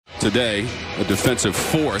Today, a defensive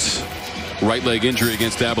force. Right leg injury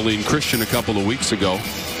against Abilene Christian a couple of weeks ago.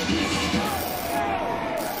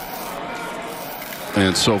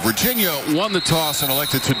 And so Virginia won the toss and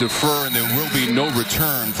elected to defer, and there will be no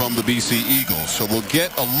return from the BC Eagles. So we'll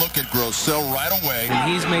get a look at Grosel right away.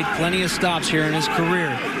 And he's made plenty of stops here in his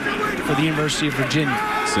career for the University of Virginia.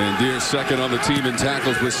 Sandier second on the team in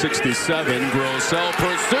tackles with 67. Grosel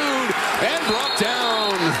pursued and brought down.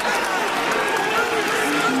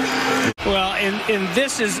 Well, and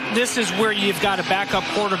this is where you've got a backup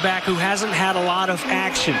quarterback who hasn't had a lot of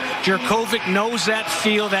action. Jurkovec knows that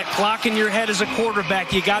feel, that clock in your head as a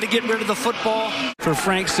quarterback. You got to get rid of the football. For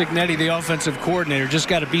Frank Cignetti, the offensive coordinator, just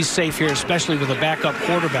got to be safe here, especially with a backup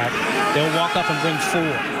quarterback. They'll walk up and bring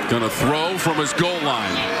 4. Going to throw from his goal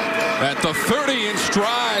line. At the 30 in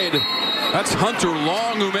stride. That's Hunter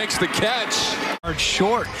Long who makes the catch.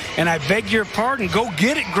 Short, and I beg your pardon. Go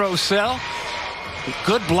get it, Grosel.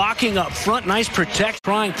 Good blocking up front, nice protect,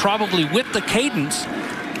 trying probably with the cadence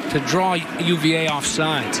to draw UVA off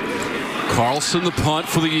sides. Carlson the punt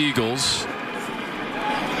for the Eagles.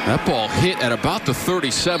 That ball hit at about the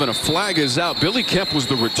 37. A flag is out. Billy Kemp was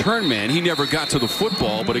the return man. He never got to the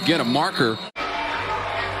football, but again a marker.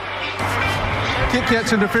 Kick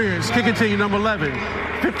catch interference. Kick continue number 11.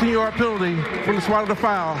 15-yard penalty from the spot of the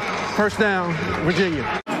foul. First down,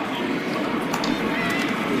 Virginia.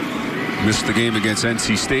 Missed the game against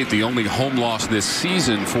NC State, the only home loss this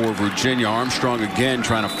season for Virginia. Armstrong again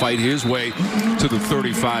trying to fight his way to the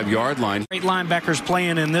 35-yard line. Great linebackers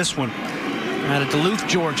playing in this one out of Duluth,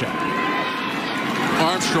 Georgia.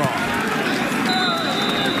 Armstrong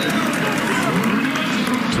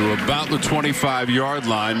to about the 25-yard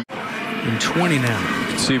line. And 20 now. You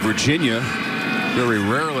can see Virginia, very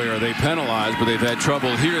rarely are they penalized, but they've had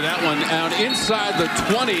trouble here. That one out inside the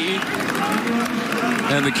 20.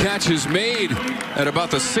 And the catch is made at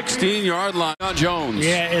about the 16-yard line. Jones.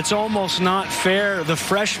 Yeah, it's almost not fair. The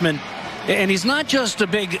freshman, and he's not just a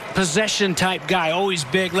big possession type guy, always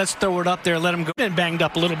big. Let's throw it up there, let him go. Been banged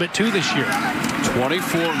up a little bit too this year.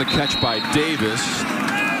 24 in the catch by Davis.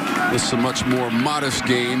 This is a much more modest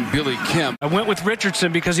game. Billy Kemp. I went with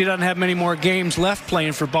Richardson because he doesn't have many more games left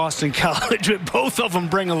playing for Boston College, but both of them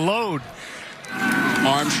bring a load.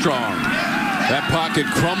 Armstrong. That pocket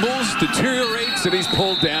crumbles, deteriorates, and he's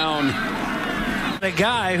pulled down. The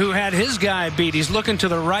guy who had his guy beat, he's looking to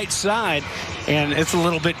the right side, and it's a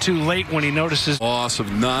little bit too late when he notices. Loss of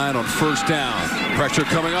 9 on first down. Pressure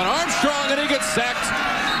coming on Armstrong, and he gets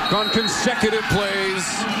sacked on consecutive plays.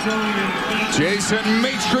 Jason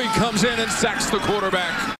Maitre comes in and sacks the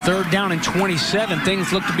quarterback. 3rd down and 27.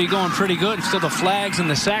 Things look to be going pretty good until the flags and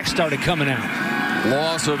the sacks started coming out.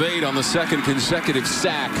 Loss of 8 on the second consecutive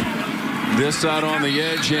sack. This out on the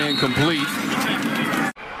edge and complete.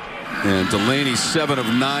 And Delaney 7 of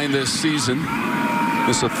 9 this season.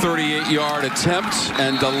 This is a 38-yard attempt,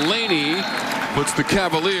 and Delaney puts the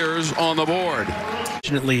Cavaliers on the board.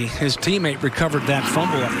 Fortunately, his teammate recovered that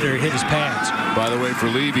fumble up there. He hit his pads. By the way, for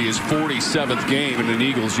Levy, his 47th game in an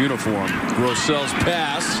Eagles uniform. Grosel's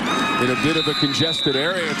pass in a bit of a congested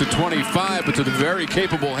area at the 25, but to the very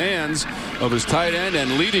capable hands of his tight end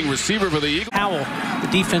and leading receiver for the Eagles. Howell, the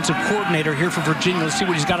defensive coordinator here for Virginia. Let's see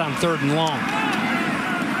what he's got on 3rd and long.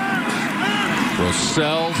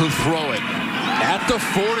 Grosel to throw it. At the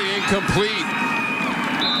 40, incomplete.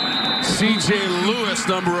 C.J. Lewis,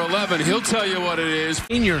 number 11. He'll tell you what it is.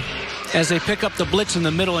 Senior, as they pick up the blitz in the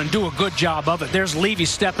middle and do a good job of it. There's Levy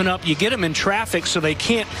stepping up. You get them in traffic so they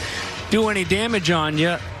can't do any damage on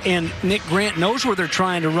you. And Nick Grant knows where they're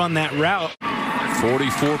trying to run that route.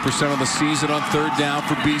 44% of the season on 3rd down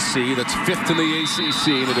for BC. That's 5th in the ACC.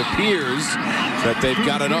 And it appears that they've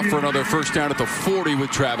got enough for another first down at the 40 with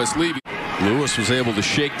Travis Levy. Lewis was able to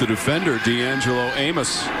shake the defender, D'Angelo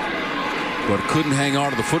Amos, but couldn't hang on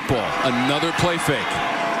to the football. Another play fake.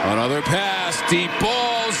 Another pass. Deep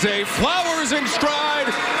ball. Zay Flowers in stride.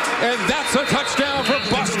 And that's a touchdown for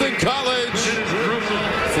Boston College.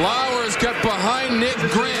 Flowers got behind Nick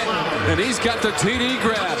Grant. And he's got the TD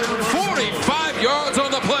grab. 45 yards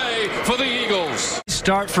on the play for the Eagles.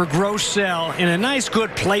 Start for Grosel and a nice good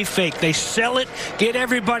play fake. They sell it, get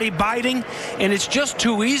everybody biting, and it's just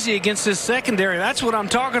too easy against this secondary. That's what I'm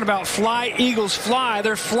talking about. Fly, Eagles, fly.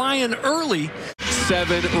 They're flying early.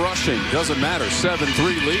 7 rushing. Doesn't matter.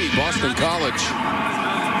 7-3 lead. Boston College.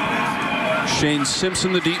 Shane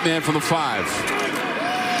Simpson, the deep man from the 5.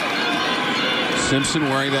 Simpson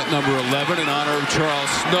wearing that number 11 in honor of Charles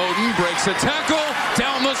Snowden. Breaks a tackle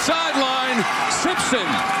down the sideline. Simpson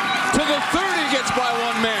to the 30, gets by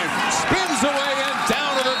one man. Spins away and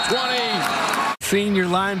down to the 20. Senior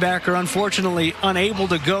linebacker, unfortunately unable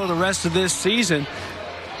to go the rest of this season.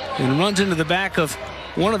 and runs into the back of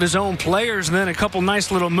one of his own players, and then a couple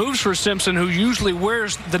nice little moves for Simpson, who usually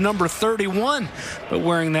wears the number 31, but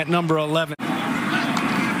wearing that number 11.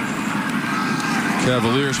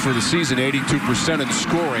 Cavaliers for the season, 82% in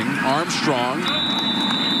scoring. Armstrong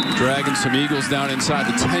dragging some Eagles down inside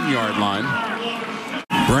the 10-yard line.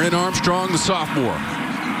 Brennan Armstrong, the sophomore,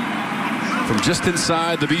 from just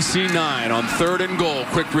inside the BC 9 on 3rd and goal.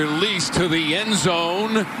 Quick release to the end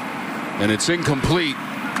zone, and it's incomplete.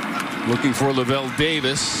 Looking for Lavelle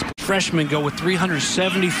Davis. Freshmen go with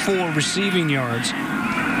 374 receiving yards.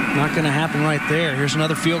 Not going to happen right there. Here's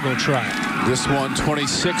another field goal try. This one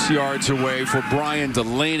 26 yards away for Brian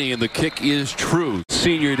Delaney, and the kick is true.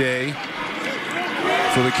 Senior day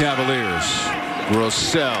for the Cavaliers.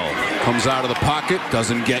 Grosel comes out of the pocket,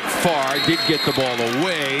 doesn't get far, did get the ball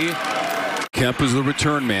away. Kemp is the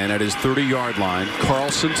return man at his 30-yard line.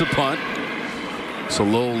 Carlson to punt. It's a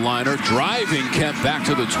low liner, driving Kemp back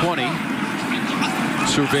to the 20.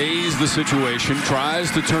 Surveys the situation,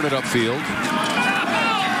 tries to turn it upfield.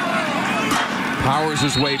 Powers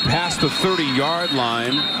his way past the 30-yard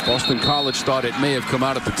line. Boston College thought it may have come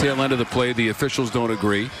out at the tail end of the play. The officials don't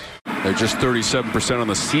agree. They're just 37% on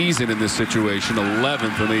the season in this situation,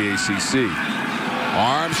 11th in the ACC.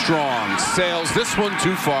 Armstrong sails this one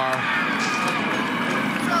too far.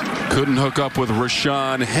 Couldn't hook up with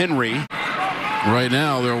Rashawn Henry. Right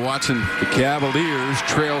now they're watching the Cavaliers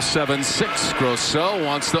trail 7-6. Grosel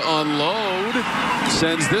wants to unload.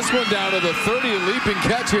 Sends this one down to the 30. A leaping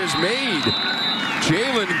catch is made.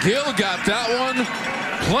 Jalen Gill got that one.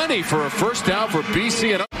 Plenty for a first down for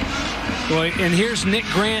BC. Boy, and here's Nick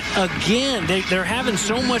Grant again. They're having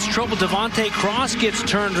so much trouble. Devontae Cross gets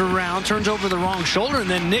turned around, turns over the wrong shoulder, and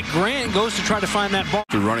then Nick Grant goes to try to find that ball.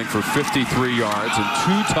 Running for 53 yards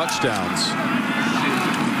and 2 touchdowns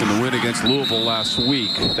in the win against Louisville last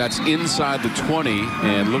week. That's inside the 20,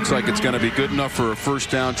 and looks like it's going to be good enough for a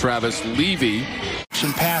first down. Travis Levy.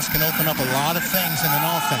 Pass can open up a lot of things in an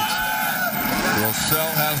offense. Grosel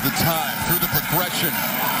has the time through the progression.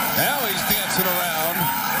 Now he's dancing around.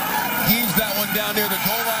 Heaves that one down near the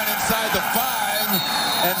goal line inside the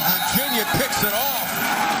 5, and Virginia picks it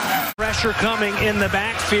off. Pressure coming in the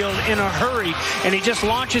backfield in a hurry, and he just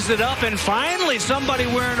launches it up, and finally somebody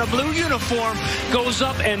wearing a blue uniform goes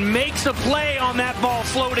up and makes a play on that ball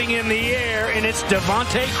floating in the air, and it's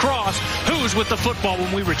Devontae Cross who's with the football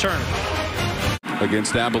when we return.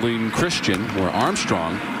 Against Abilene Christian, where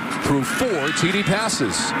Armstrong threw 4 TD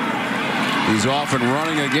passes. He's off and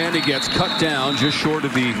running again. He gets cut down just short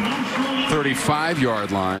of the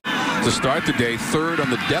 35-yard line. To start the day, 3rd on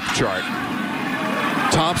the depth chart.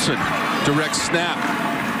 Thompson, direct snap.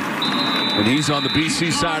 And he's on the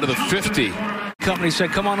BC side of the 50. Company said,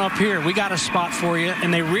 come on up here. We got a spot for you.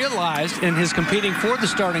 And they realized in his competing for the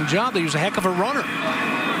starting job that he was a heck of a runner.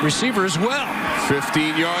 Receiver as well.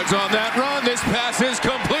 15 yards on that run. This pass is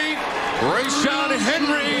complete. Rashawn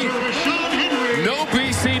Henry. No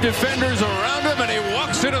BC defenders around him, and he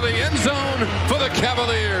walks into the end zone for the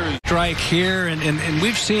Cavaliers. Strike here, and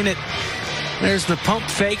we've seen it. There's the pump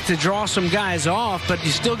fake to draw some guys off, but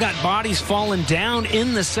you still got bodies falling down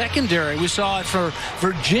in the secondary. We saw it for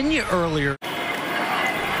Virginia earlier.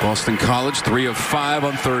 Boston College, 3 of 5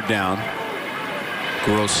 on 3rd down.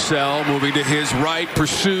 Grosel moving to his right,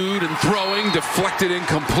 pursued and throwing, deflected,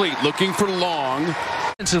 incomplete, looking for long.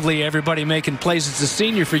 Defensively, everybody making plays. It's a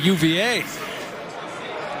senior for UVA.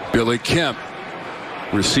 Billy Kemp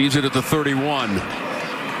receives it at the 31.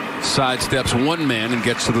 Sidesteps one man and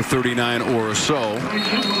gets to the 39 or so.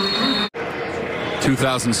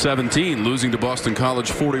 2017, losing to Boston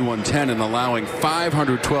College 41-10 and allowing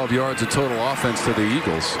 512 yards of total offense to the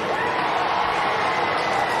Eagles.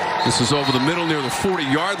 This is over the middle near the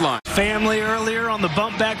 40-yard line. Family earlier on the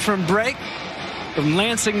bump back from break from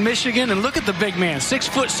Lansing, Michigan. And look at the big man,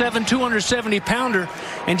 6'7", 270-pounder,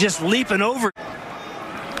 and just leaping over.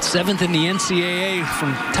 7th in the NCAA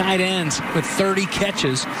from tight ends with 30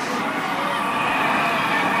 catches.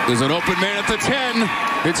 There's an open man at the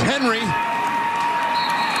 10. It's Henry.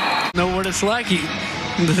 Know what it's like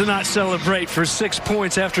to not celebrate for 6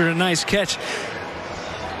 points after a nice catch.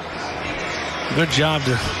 Good job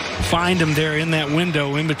to find him there in that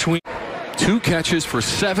window in between. 2 catches for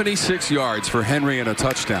 76 yards for Henry and a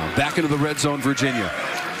touchdown. Back into the red zone, Virginia.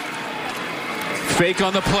 Fake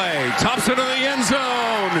on the play. Thompson to the end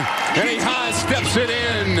zone. And he high steps it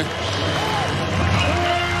in.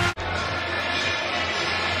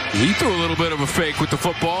 He threw a little bit of a fake with the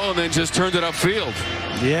football and then just turned it upfield.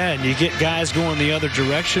 Yeah, and you get guys going the other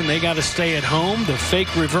direction. They got to stay at home. The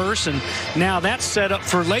fake reverse, and now that's set up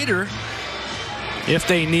for later if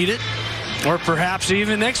they need it. Or perhaps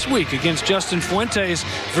even next week against Justin Fuente's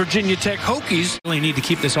Virginia Tech Hokies. Really need to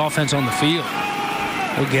keep this offense on the field.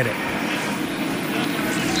 We'll get it.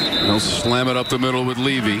 They'll slam it up the middle with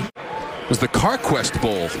Levy. It was the CarQuest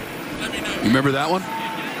Bowl. You remember that one?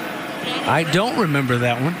 I don't remember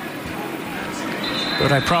that one,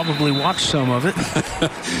 but I probably watched some of it.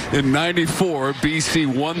 In '94, BC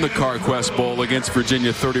won the CarQuest Bowl against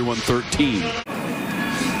Virginia 31-13.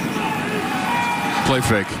 Play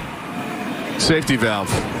fake. Safety valve.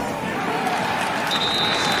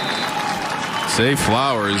 Zay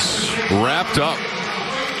Flowers wrapped up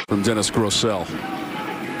from Dennis Grosel.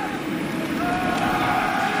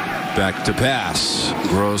 Back to pass.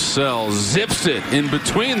 Grosel zips it in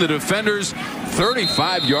between the defenders.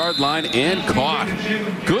 35-yard line and caught.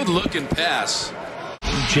 Good looking pass.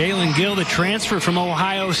 Jalen Gill, the transfer from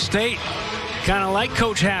Ohio State. Kind of like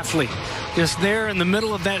Coach Hafley. Just there in the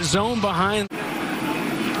middle of that zone behind.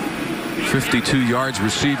 52 yards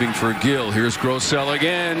receiving for Gill. Here's Grosel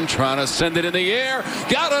again, trying to send it in the air.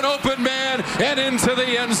 Got an open man and into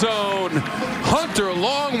the end zone. Hunter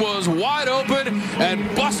Long was wide open,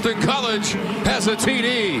 and Boston College has a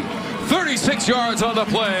TD. 36 yards on the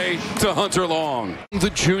play to Hunter Long. The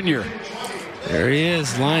junior. There he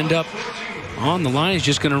is, lined up on the line. He's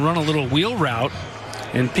just going to run a little wheel route,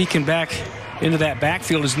 and peeking back into that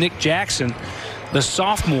backfield is Nick Jackson, the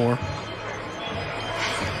sophomore,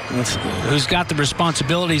 who's got the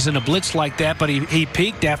responsibilities in a blitz like that, but he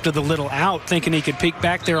peeked after the little out, thinking he could peek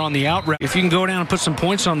back there on the out route. If you can go down and put some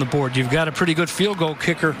points on the board, you've got a pretty good field goal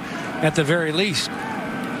kicker at the very least.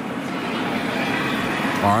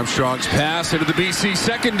 Armstrong's pass into the BC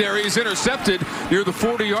secondary is intercepted near the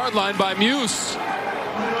 40-yard line by Muse.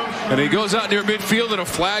 And he goes out near midfield, and a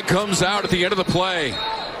flag comes out at the end of the play.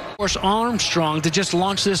 Armstrong to just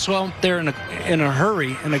launch this well there in a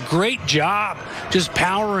hurry, and a great job just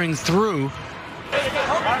powering through.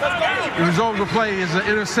 The result of the play is an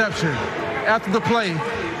interception. After the play,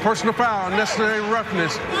 personal foul, necessary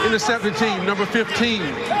roughness, intercepted team number 15.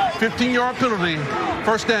 15-yard penalty,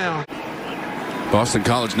 first down. Boston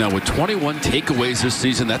College now with 21 takeaways this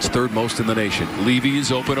season. That's third most in the nation. Levy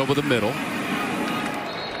is open over the middle.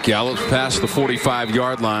 Gallops past the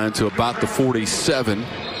 45-yard line to about the 47.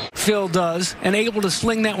 Phil does, and able to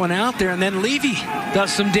sling that one out there, and then Levy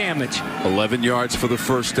does some damage. 11 yards for the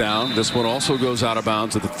first down. This one also goes out of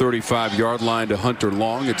bounds at the 35-yard line to Hunter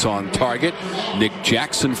Long. It's on target. Nick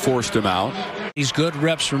Jackson forced him out. These good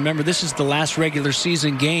reps. Remember, this is the last regular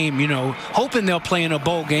season game, you know, hoping they'll play in a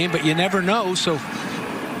bowl game, but you never know, so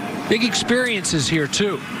big experiences here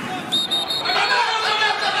too.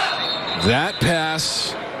 That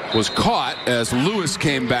pass was caught as Lewis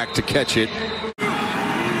came back to catch it.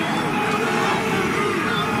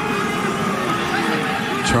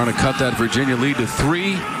 Trying to cut that Virginia lead to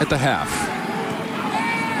 3 at the half.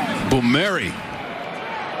 Bumeri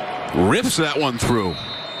rips that one through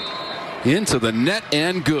into the net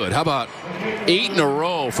and good. How about 8 in a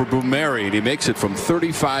row for Bumeri, and he makes it from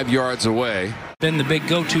 35 yards away. Been the big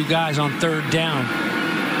go-to guys on third down.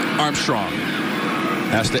 Armstrong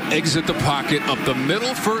has to exit the pocket up the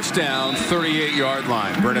middle, first down, 38-yard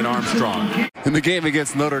line. Brennan Armstrong in the game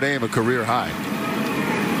against Notre Dame, a career high.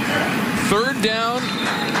 Third down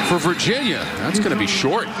for Virginia. That's going to be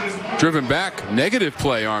short. Driven back, negative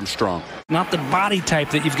play, Armstrong. Not the body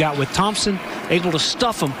type that you've got with Thompson, able to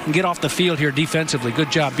stuff them and get off the field here defensively. Good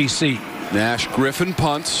job, BC. Nash Griffin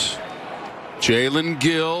punts. Jalen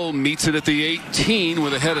Gill meets it at the 18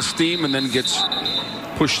 with a head of steam and then gets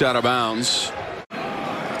pushed out of bounds.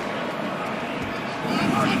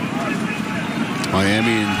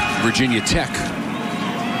 Miami and Virginia Tech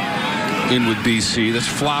in with BC. That's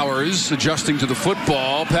Flowers adjusting to the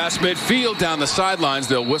football. Past midfield, down the sidelines.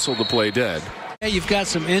 They'll whistle the play dead. Yeah, you've got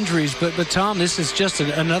some injuries, but Tom, this is just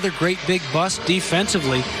another great big bust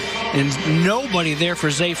defensively. And nobody there for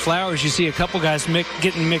Zay Flowers. You see a couple guys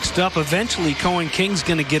getting mixed up. Eventually, Cohen King's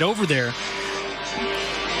going to get over there.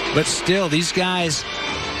 But still, these guys...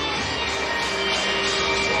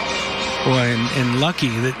 Boy, and lucky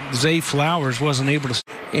that Zay Flowers wasn't able to...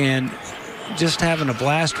 And just having a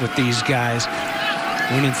blast with these guys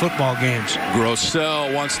winning football games.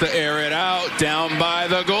 Grosel wants to air it out down by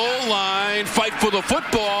the goal line. Fight for the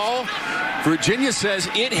football. Virginia says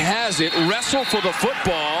it has it. Wrestle for the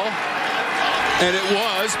football. And it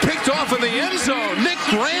was picked off in the end zone. Nick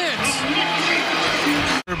Grant.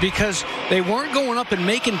 Because they weren't going up and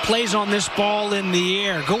making plays on this ball in the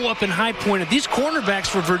air. Go up and high pointed. These cornerbacks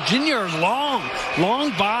for Virginia are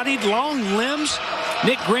long bodied, long limbs.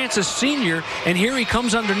 Nick Grant's a senior, and here he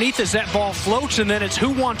comes underneath as that ball floats, and then it's who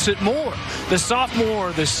wants it more, the sophomore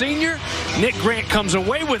or the senior. Nick Grant comes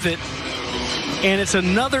away with it, and it's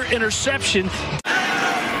another interception.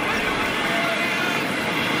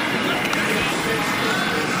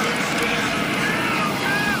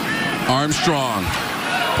 Armstrong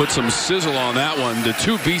put some sizzle on that one. The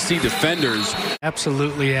two BC defenders.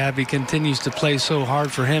 Absolutely, Abby continues to play so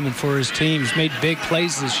hard for him and for his team. He's made big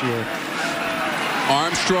plays this year.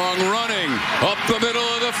 Armstrong running up the middle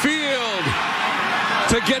of the field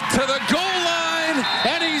to get to the goal line,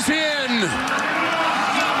 and he's in.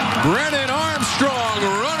 Brennan Armstrong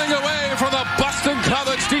running away from the Boston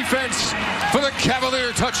College defense for the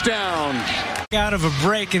Cavalier touchdown. Out of a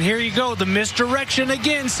break, and here you go, the misdirection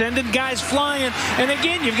again, sending guys flying, and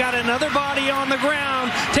again you've got another body on the ground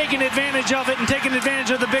taking advantage of it and taking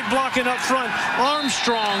advantage of the big blocking up front.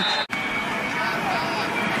 Armstrong.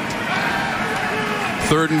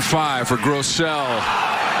 3rd and 5 for Grosel.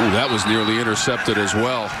 Ooh, that was nearly intercepted as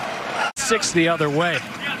well. 6 the other way.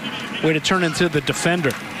 Way to turn into the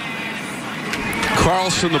defender.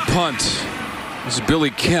 Carlson the punt. This is Billy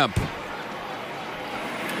Kemp.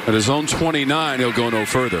 At his own 29, he'll go no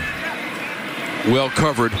further. Well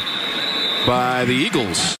covered by the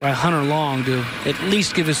Eagles. By Hunter Long to at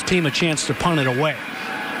least give his team a chance to punt it away.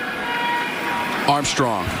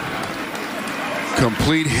 Armstrong.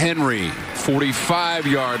 Complete Henry.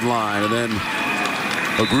 45-yard line. And then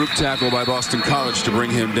a group tackle by Boston College to bring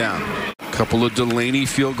him down. A couple of Delaney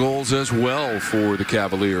field goals as well for the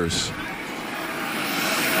Cavaliers.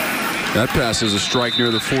 That pass is a strike near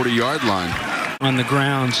the 40-yard line. On the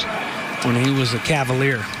grounds when he was a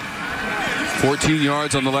Cavalier. 14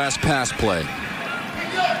 yards on the last pass play.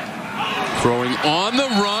 Throwing on the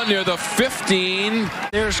run near the 15.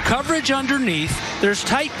 There's coverage underneath. There's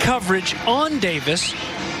tight coverage on Davis.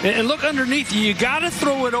 And look underneath. You got to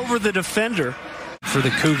throw it over the defender for the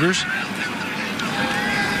Cougars.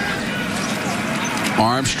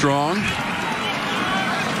 Armstrong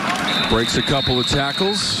breaks a couple of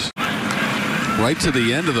tackles. Right to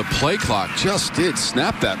the end of the play clock. Just did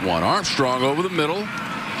snap that one. Armstrong over the middle.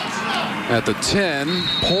 At the 10,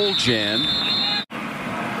 Poljan.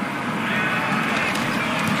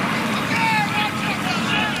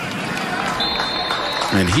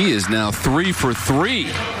 And he is now 3 for 3.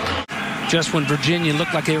 Just when Virginia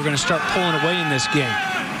looked like they were going to start pulling away in this game.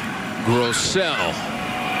 Grosel.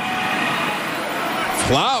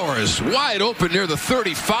 Flowers wide open near the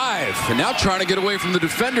 35. And now trying to get away from the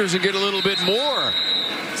defenders and get a little bit more.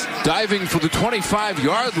 Diving for the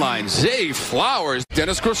 25-yard line. Zay Flowers.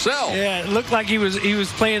 Dennis Grosel. Yeah, it looked like he was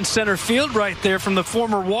playing center field right there from the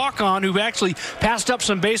former walk-on who actually passed up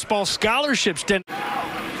some baseball scholarships.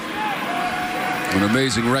 An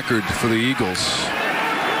amazing record for the Eagles.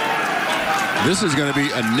 This is going to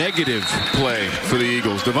be a negative play for the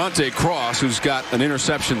Eagles. Devontae Cross, who's got an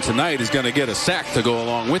interception tonight, is going to get a sack to go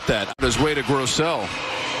along with that. On his way to Grosel.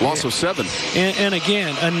 Loss of 7. And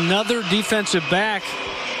again, another defensive back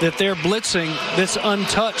that they're blitzing that's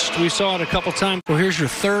untouched. We saw it a couple times. Well, here's your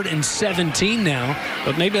 3rd and 17 now.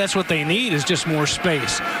 But maybe that's what they need is just more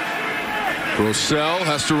space. Grosel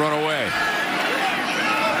has to run away.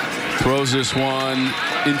 Throws this one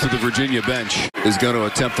into the Virginia bench. Is going to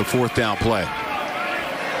attempt the 4th down play.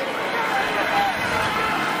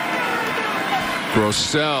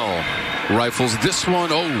 Grosel rifles this one.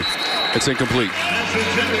 Oh, it's incomplete.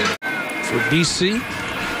 For BC.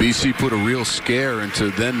 BC put a real scare into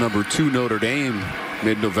then number 2 Notre Dame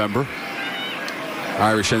mid-November.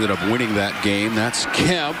 Irish ended up winning that game. That's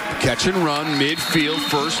Kemp. Catch and run midfield.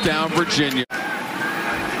 1st down Virginia.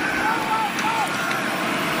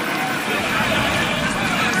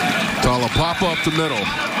 Talapapa up the middle.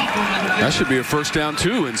 That should be a 1st down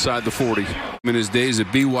too inside the 40. In his days at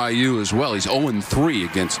BYU as well. He's 0-3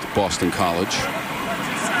 against Boston College.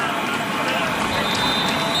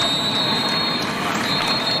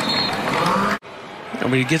 I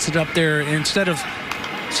mean, he gets it up there. Instead of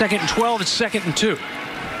 2nd and 12, it's 2nd and 2.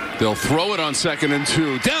 They'll throw it on 2nd and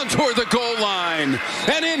 2. Down toward the goal line.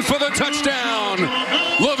 And in for the touchdown.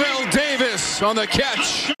 Lavelle Davis on the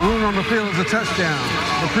catch. Ruling on the field is a touchdown.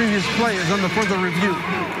 The previous play is under further review.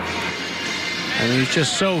 I mean, it's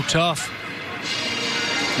just so tough.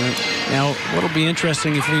 Now, what'll be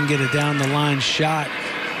interesting if we can get a down-the-line shot.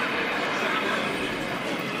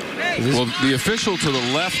 Well, the official to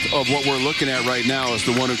the left of what we're looking at right now is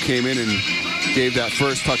the one who came in and gave that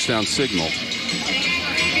first touchdown signal.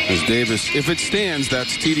 As Davis, if it stands,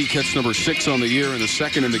 that's TD catch number 6 on the year and the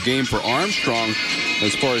 2nd in the game for Armstrong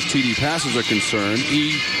as far as TD passes are concerned.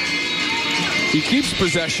 He keeps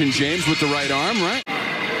possession, James, with the right arm, right?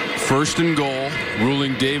 1st and goal,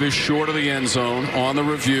 ruling Davis short of the end zone on the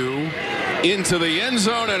review. Into the end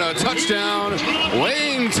zone and a touchdown.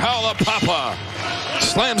 Wayne Talapapa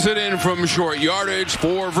Slams it in from short yardage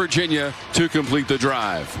for Virginia to complete the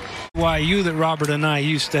drive. YU that Robert and I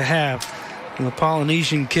used to have. And the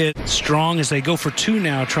Polynesian kid strong as they go for 2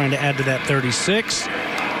 now, trying to add to that 36.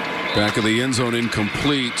 Back of the end zone,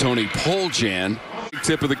 incomplete. Tony Poljan.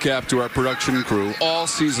 Tip of the cap to our production crew all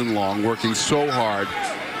season long, working so hard.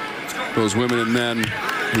 Those women and men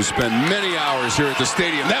who spend many hours here at the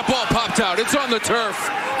stadium. That ball popped out. It's on the turf.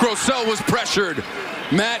 Grosel was pressured.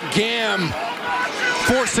 Matt Gamm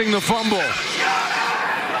forcing the fumble.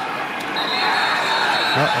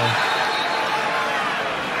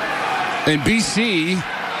 And BC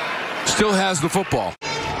still has the football.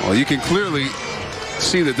 Well, you can clearly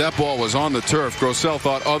see that that ball was on the turf. Grosel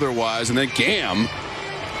thought otherwise, and then Gamm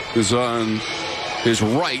is on his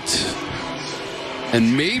right.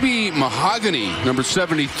 And maybe Mahogany, number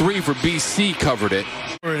 73 for BC, covered it.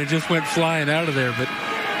 It just went flying out of there, but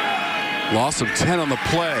loss of 10 on the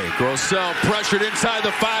play. Grosel pressured inside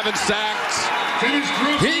the 5 and sacked.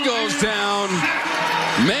 He goes down.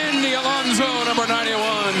 Manny Alonso, number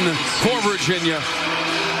 91 for Virginia.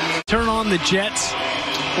 Turn on the Jets.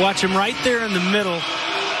 Watch him right there in the middle.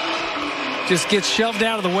 Just gets shoved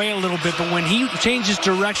out of the way a little bit, but when he changes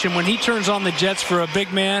direction, when he turns on the Jets for a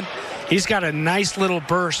big man, he's got a nice little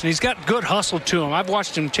burst, and he's got good hustle to him. I've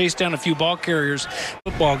watched him chase down a few ball carriers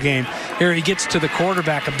football game. Here he gets to the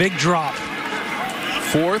quarterback, a big drop.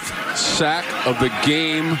 4th sack of the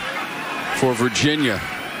game for Virginia.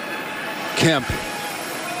 Kemp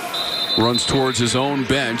runs towards his own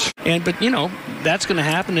bench. But, you know, that's going to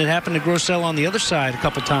happen. It happened to Grosel on the other side a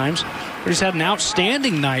couple times. But he's had an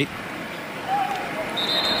outstanding night.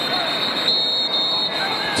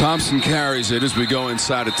 Thompson carries it as we go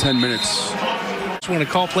inside of 10 minutes. Just want to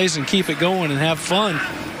call plays and keep it going and have fun.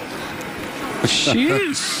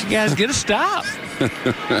 Jeez, you guys get a stop.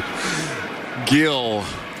 Gill.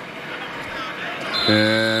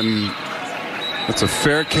 And that's a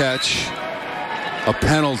fair catch, a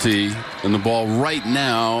penalty, and the ball right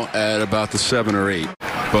now at about the 7 or 8.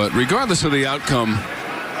 But regardless of the outcome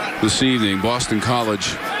this evening, Boston College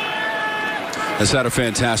has had a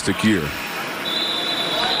fantastic year.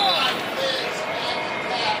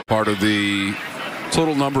 Part of the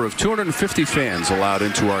total number of 250 fans allowed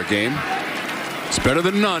into our game. It's better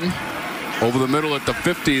than none. Over the middle at the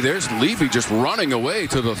 50, there's Levy just running away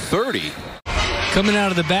to the 30. Coming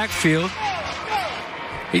out of the backfield.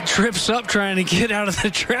 He trips up trying to get out of the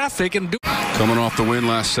traffic. And coming off the win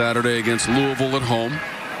last Saturday against Louisville at home.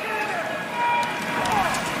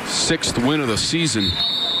 6th win of the season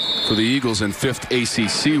for the Eagles and 5th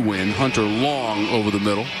ACC win. Hunter Long over the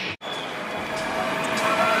middle.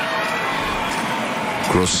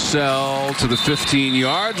 Grosel to the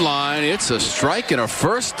 15-yard line. It's a strike and a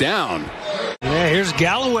first down. Yeah, here's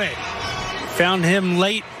Galloway. Found him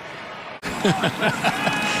late.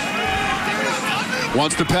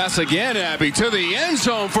 Wants to pass again, Abby, to the end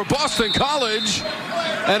zone for Boston College.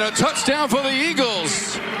 And a touchdown for the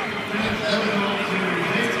Eagles.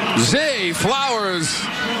 Zay Flowers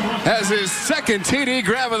has his 2nd TD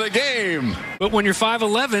grab of the game. But when you're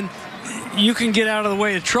 5'11", you can get out of the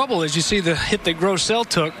way of trouble, as you see the hit that Grosel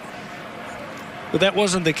took. But that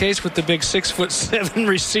wasn't the case with the big 6'7"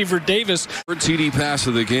 receiver Davis. 3rd TD pass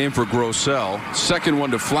of the game for Grosel. 2nd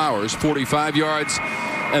one to Flowers, 45 yards,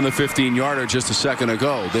 and the 15-yarder just a second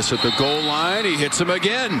ago. This at the goal line. He hits him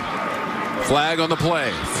again. Flag on the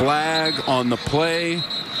play. Flag on the play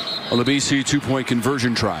on the BC 2-point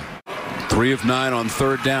conversion try. 3 of 9 on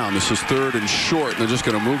 3rd down. This is 3rd and short. They're just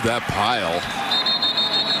going to move that pile.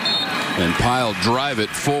 And Pyle drive it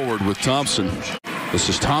forward with Thompson. This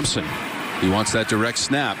is Thompson. He wants that direct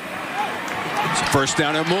snap. It's 1st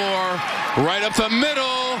down and more. Right up the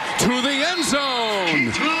middle to the end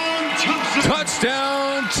zone.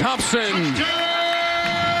 Touchdown Thompson.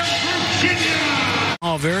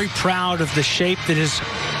 Oh, very proud of the shape that his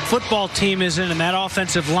football team is in, and that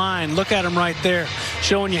offensive line. Look at him right there,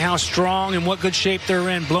 showing you how strong and what good shape they're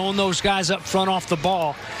in, blowing those guys up front off the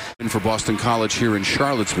ball. And for Boston College here in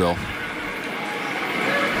Charlottesville.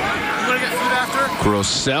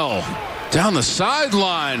 Grosel down the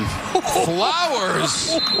sideline.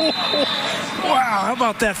 Flowers. Wow, how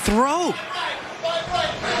about that throw?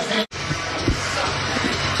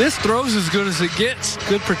 This throw's as good as it gets.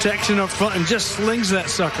 Good protection up front and just slings that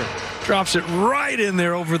sucker. Drops it right in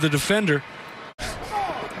there over the defender.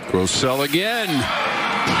 Grosel again.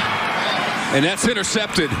 And that's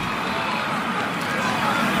intercepted.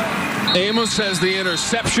 Amos has the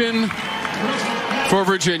interception for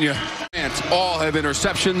Virginia. All have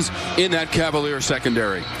interceptions in that Cavalier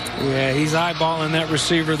secondary. Yeah, he's eyeballing that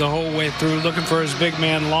receiver the whole way through, looking for his big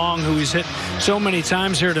man Long, who he's hit so many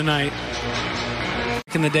times here tonight.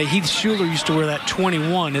 In the day, Heath Schuler used to wear that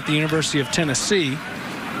 21 at the University of Tennessee.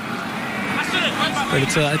 But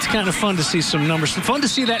it's kind of fun to see some numbers. It's fun to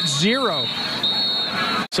see that 0.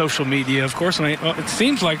 Social media, of course, and it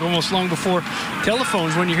seems like almost long before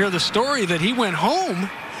telephones when you hear the story that he went home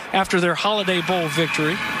after their Holiday Bowl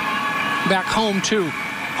victory, back home to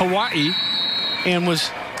Hawaii, and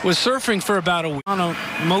was surfing for about a week.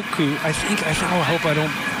 Moku, I hope I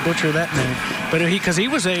don't butcher that name, but because he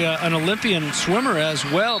was an Olympian swimmer as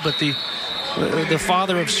well, but the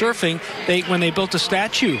father of surfing, when they built a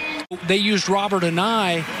statue, they used Robert and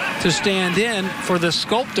I to stand in for the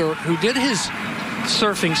sculptor who did his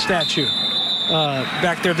surfing statue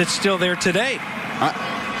back there that's still there today.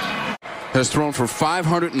 Has thrown for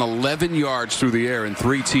 511 yards through the air and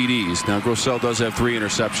 3 TDs. Now Grosel does have 3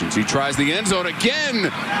 interceptions. He tries the end zone again.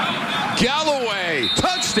 Galloway,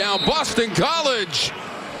 touchdown Boston College.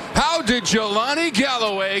 How did Jelani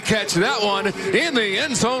Galloway catch that one in the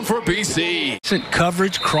end zone for BC?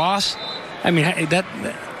 Coverage, cross. I mean,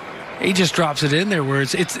 he just drops it in there where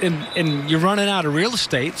and you're running out of real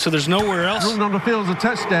estate, so there's nowhere else. Running on the field is a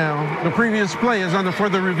touchdown. The previous play is under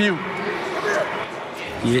further review.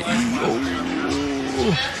 Yeah.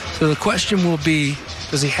 So the question will be,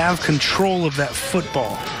 does he have control of that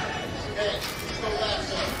football?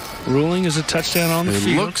 Ruling is a touchdown on the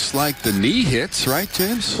field. It looks like the knee hits, right,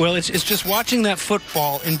 James? Well, it's just watching that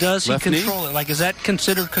football, and does he control it? Like, is that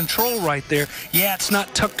considered control right there? Yeah, it's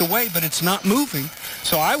not tucked away, but it's not moving.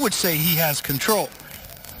 So I would say he has control.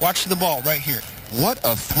 Watch the ball right here. What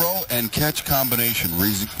a throw and catch combination,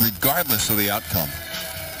 regardless of the outcome.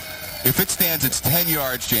 If it stands, it's 10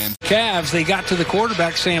 yards, James. Cavs, they got to the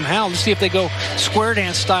quarterback, Sam Howell. Let's see if they go square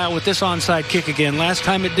dance style with this onside kick again. Last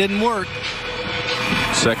time it didn't work.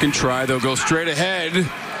 Second try, they'll go straight ahead.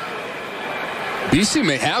 BC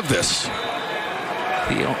may have this.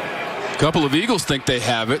 A couple of Eagles think they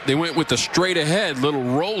have it. They went with the straight ahead little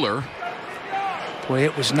roller. Boy,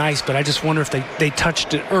 it was nice, but I just wonder if they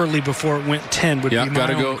touched it early before it went 10. Would be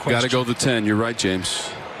my only question. Gotta go the 10. You're right, James.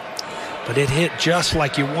 But it hit just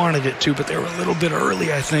like you wanted it to, but they were a little bit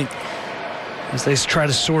early, I think, as they try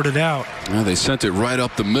to sort it out. Well, they sent it right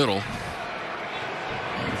up the middle.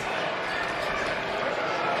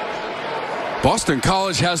 Boston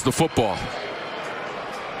College has the football.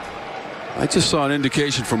 I just saw an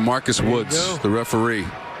indication from Marcus Woods, the referee.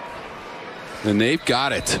 And they've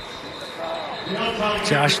got it.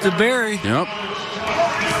 Josh DeBerry. Yep.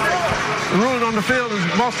 The ruling on the field is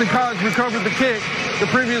Boston College recovered the kick. The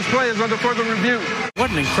previous play is under further review.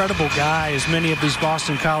 What an incredible guy, as many of these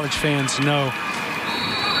Boston College fans know.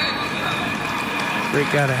 Great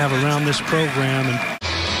guy to have around this program. And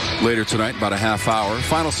later tonight, about a half hour.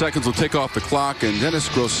 Final seconds will tick off the clock, and Dennis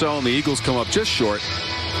Grosel and the Eagles come up just short.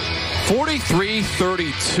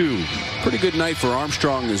 43-32. Pretty good night for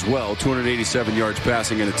Armstrong as well. 287 yards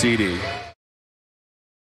passing and a TD.